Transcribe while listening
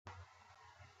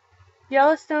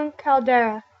Yellowstone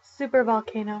Caldera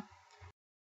Supervolcano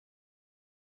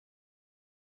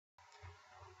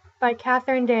by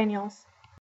Katherine Daniels.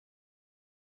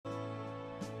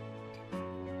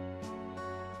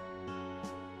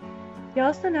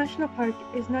 Yellowstone National Park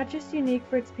is not just unique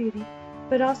for its beauty,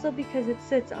 but also because it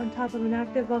sits on top of an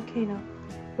active volcano,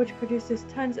 which produces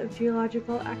tons of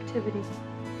geological activity.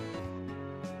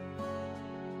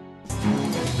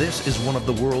 This is one of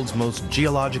the world's most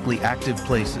geologically active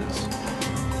places,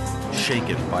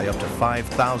 shaken by up to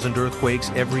 5,000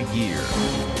 earthquakes every year,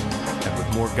 and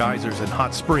with more geysers and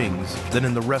hot springs than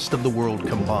in the rest of the world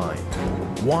combined.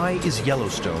 Why is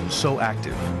Yellowstone so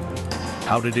active?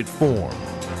 How did it form?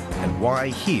 And why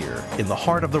here, in the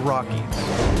heart of the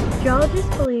Rockies?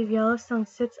 Geologists believe Yellowstone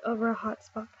sits over a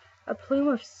hotspot, a plume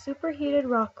of superheated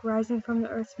rock rising from the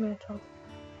Earth's mantle.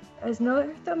 As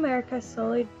North America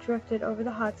slowly drifted over the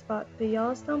hotspot, the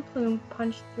Yellowstone plume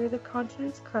punched through the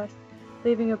continent's crust,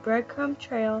 leaving a breadcrumb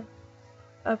trail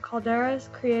of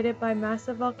calderas created by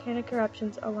massive volcanic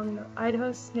eruptions along the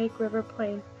Idaho Snake River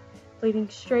Plain, leading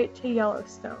straight to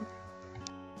Yellowstone.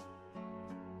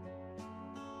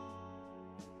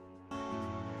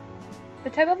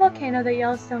 The type of volcano that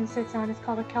Yellowstone sits on is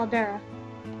called a caldera.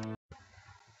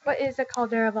 What is a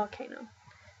caldera volcano?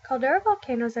 Caldera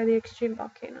volcanoes are the extreme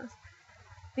volcanoes.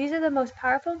 These are the most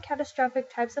powerful and catastrophic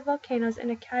types of volcanoes in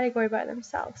a category by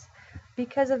themselves,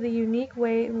 because of the unique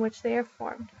way in which they are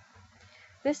formed.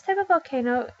 This type of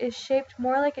volcano is shaped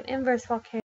more like an inverse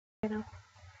volcano.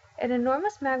 An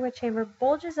enormous magma chamber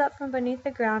bulges up from beneath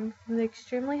the ground from the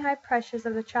extremely high pressures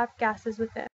of the trapped gases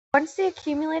within. Once the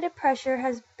accumulated pressure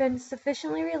has been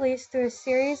sufficiently released through a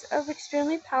series of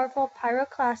extremely powerful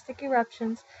pyroclastic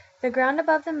eruptions, the ground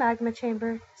above the magma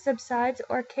chamber subsides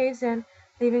or caves in,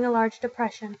 leaving a large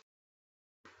depression.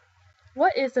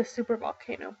 What is a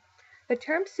supervolcano? The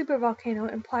term supervolcano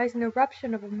implies an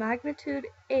eruption of a magnitude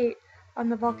 8 on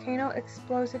the volcano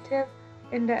explosive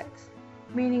index,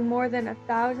 meaning more than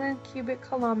 1,000 cubic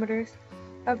kilometers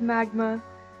of magma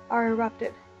are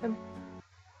erupted.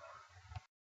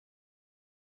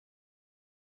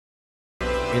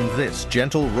 In this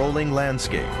gentle rolling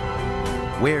landscape,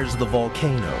 where's the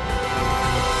volcano?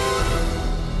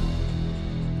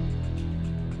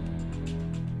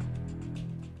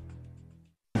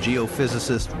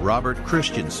 Geophysicist Robert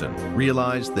Christensen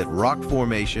realized that rock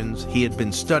formations he had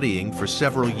been studying for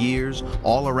several years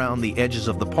all around the edges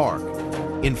of the park,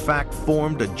 in fact,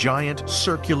 formed a giant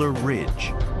circular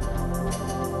ridge.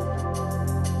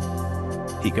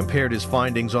 He compared his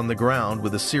findings on the ground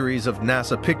with a series of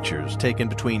NASA pictures taken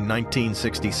between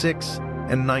 1966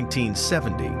 and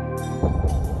 1970,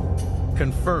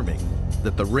 confirming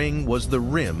that the ring was the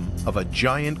rim of a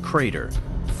giant crater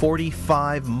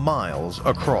 45 miles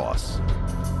across.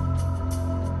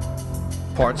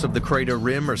 Parts of the crater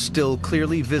rim are still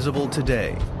clearly visible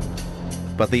today,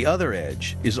 but the other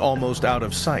edge is almost out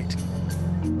of sight.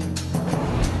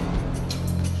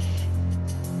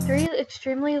 Three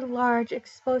extremely large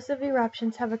explosive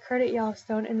eruptions have occurred at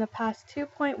Yellowstone in the past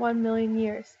 2.1 million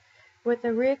years, with a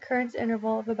reoccurrence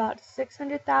interval of about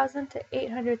 600,000 to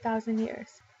 800,000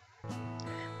 years.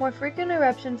 More frequent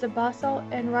eruptions of basalt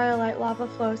and rhyolite lava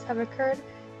flows have occurred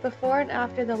before and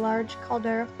after the large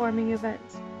caldera forming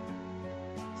events.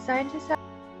 Scientists have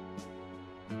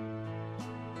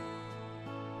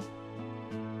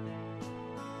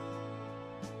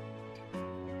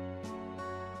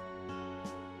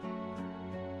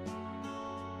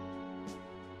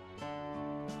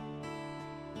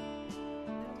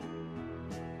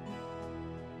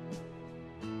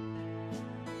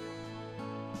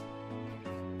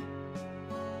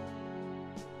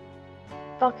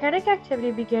Volcanic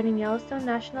activity began in Yellowstone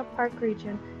National Park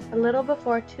region a little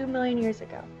before 2 million years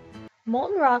ago.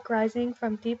 Molten rock rising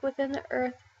from deep within the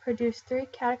earth produced three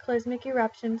cataclysmic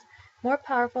eruptions more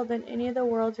powerful than any of the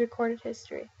world's recorded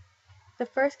history. The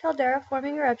first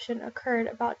caldera-forming eruption occurred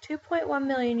about 2.1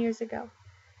 million years ago.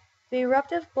 The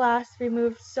eruptive blast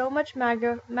removed so much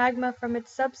magma from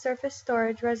its subsurface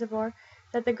storage reservoir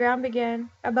that the ground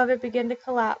above it began to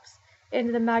collapse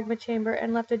into the magma chamber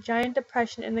and left a giant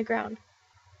depression in the ground,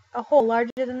 a hole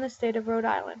larger than the state of Rhode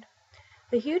Island.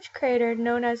 The huge crater,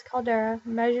 known as Caldera,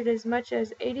 measured as much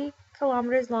as 80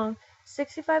 kilometers long,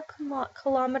 65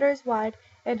 kilometers wide,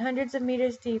 and hundreds of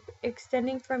meters deep,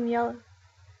 extending from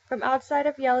outside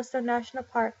of Yellowstone National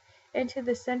Park into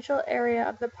the central area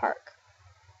of the park.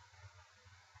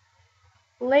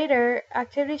 Later,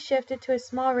 activity shifted to a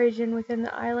small region within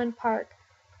the Island Park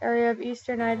area of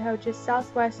eastern Idaho just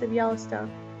southwest of Yellowstone,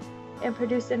 and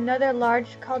produced another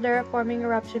large caldera-forming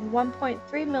eruption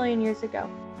 1.3 million years ago.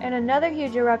 and another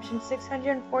huge eruption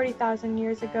 640,000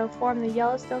 years ago formed the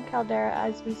Yellowstone caldera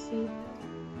as we see.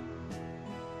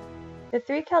 The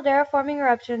three caldera-forming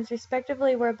eruptions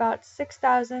respectively were about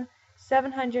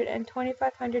 6,700 and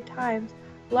 2,500 times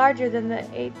larger than the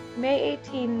May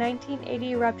 18,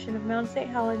 1980 eruption of Mount St.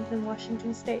 Helens in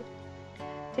Washington state.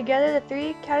 Together, the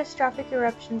three catastrophic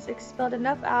eruptions expelled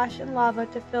enough ash and lava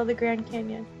to fill the Grand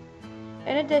Canyon.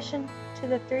 In addition to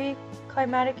the three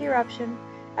climatic eruption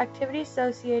activity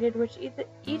associated with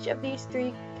each of these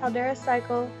three caldera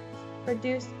cycles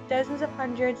produced dozens of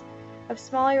hundreds of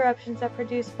small eruptions that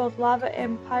produced both lava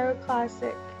and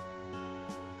pyroclastic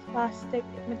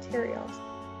materials.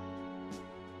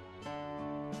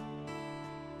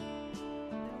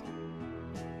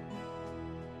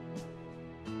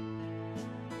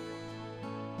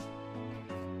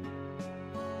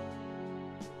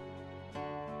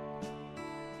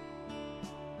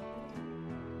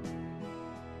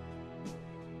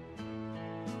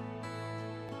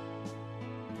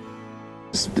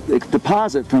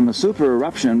 Deposit from a super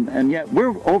eruption, and yet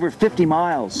we're over 50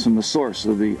 miles from the source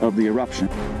of the eruption.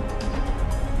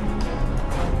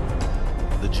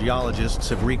 The geologists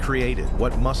have recreated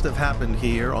what must have happened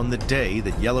here on the day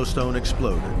that Yellowstone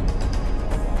exploded.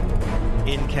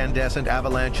 Incandescent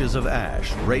avalanches of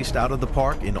ash raced out of the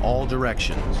park in all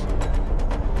directions.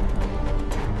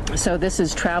 So this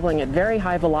is traveling at very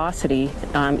high velocity,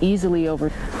 easily over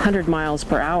 100 miles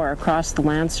per hour across the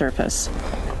land surface,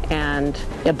 and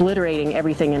obliterating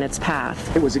everything in its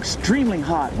path. It was extremely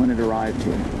hot when it arrived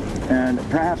here, and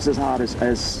perhaps as hot as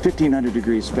 1,500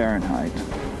 degrees Fahrenheit.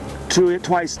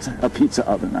 Twice a pizza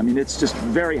oven. I mean, it's just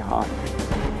very hot.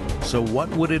 So what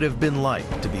would it have been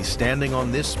like to be standing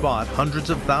on this spot hundreds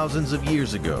of thousands of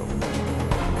years ago,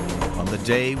 on the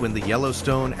day when the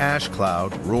Yellowstone ash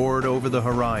cloud roared over the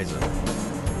horizon?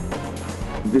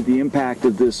 The impact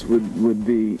of this would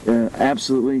be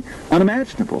absolutely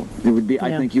unimaginable. It would be,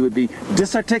 I think you would be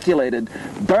disarticulated,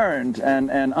 burned,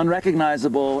 and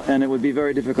unrecognizable, and it would be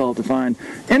very difficult to find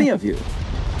any of you.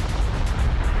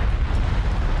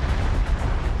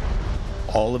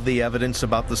 All of the evidence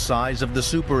about the size of the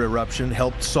super eruption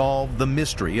helped solve the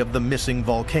mystery of the missing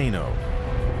volcano.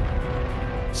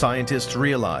 Scientists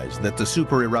realized that the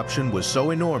super eruption was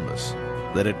so enormous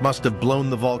that it must have blown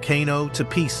the volcano to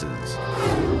pieces.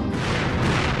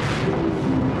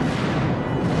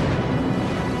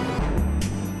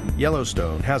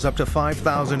 Yellowstone has up to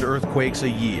 5,000 earthquakes a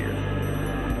year,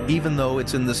 even though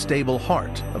it's in the stable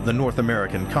heart of the North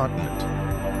American continent.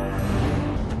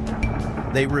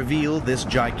 They reveal this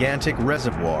gigantic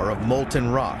reservoir of molten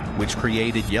rock which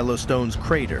created Yellowstone's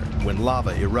crater when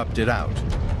lava erupted out,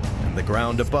 and the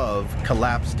ground above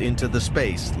collapsed into the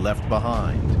space left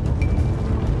behind.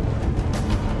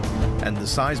 And the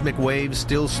seismic waves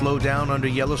still slow down under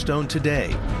Yellowstone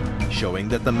today, showing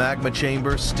that the magma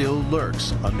chamber still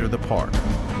lurks under the park.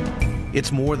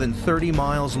 It's more than 30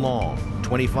 miles long,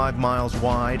 25 miles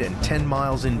wide, and 10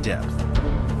 miles in depth.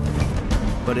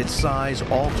 But its size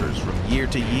alters from year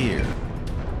to year.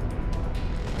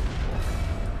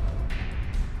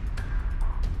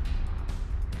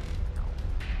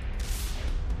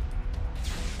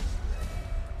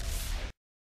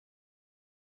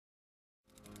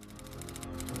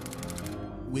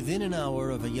 Within an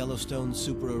hour of a Yellowstone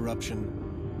supereruption,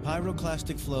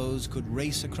 pyroclastic flows could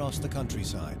race across the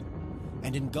countryside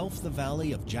and engulf the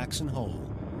valley of Jackson Hole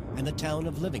and the town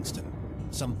of Livingston,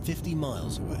 some 50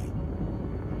 miles away.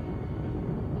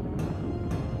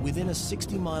 Within a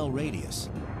 60-mile radius,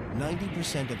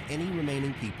 90% of any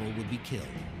remaining people would be killed.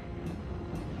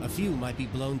 A few might be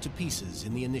blown to pieces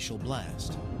in the initial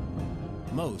blast.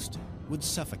 Most would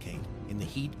suffocate in the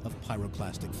heat of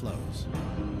pyroclastic flows.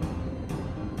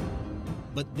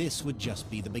 But this would just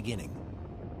be the beginning.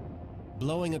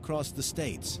 Blowing across the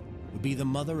states would be the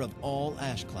mother of all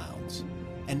ash clouds,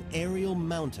 an aerial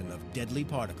mountain of deadly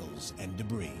particles and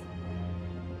debris.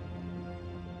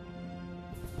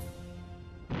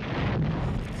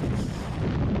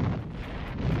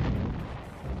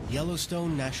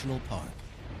 Yellowstone National Park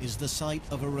is the site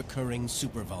of a recurring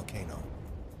supervolcano.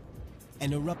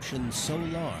 An eruption so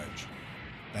large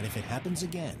that if it happens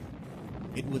again,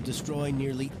 it would destroy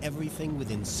nearly everything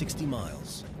within 60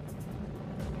 miles.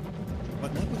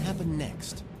 But what would happen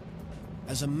next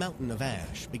as a mountain of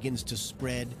ash begins to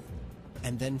spread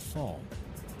and then fall?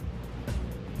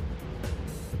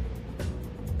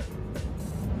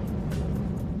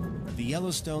 The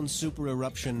Yellowstone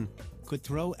supereruption could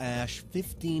throw ash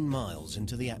 15 miles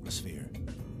into the atmosphere.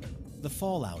 The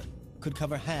fallout could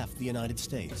cover half the United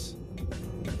States.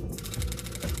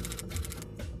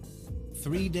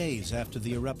 3 days after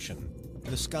the eruption,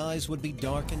 the skies would be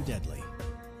dark and deadly.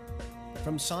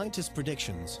 From scientists'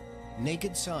 predictions,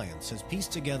 naked science has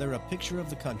pieced together a picture of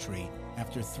the country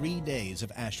after 3 days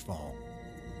of ashfall.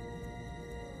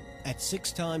 At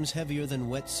 6 times heavier than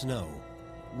wet snow,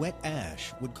 wet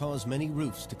ash would cause many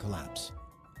roofs to collapse,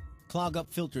 clog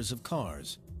up filters of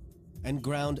cars, and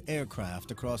ground aircraft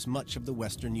across much of the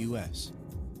western U.S.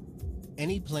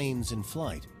 Any planes in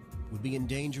flight would be in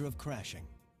danger of crashing.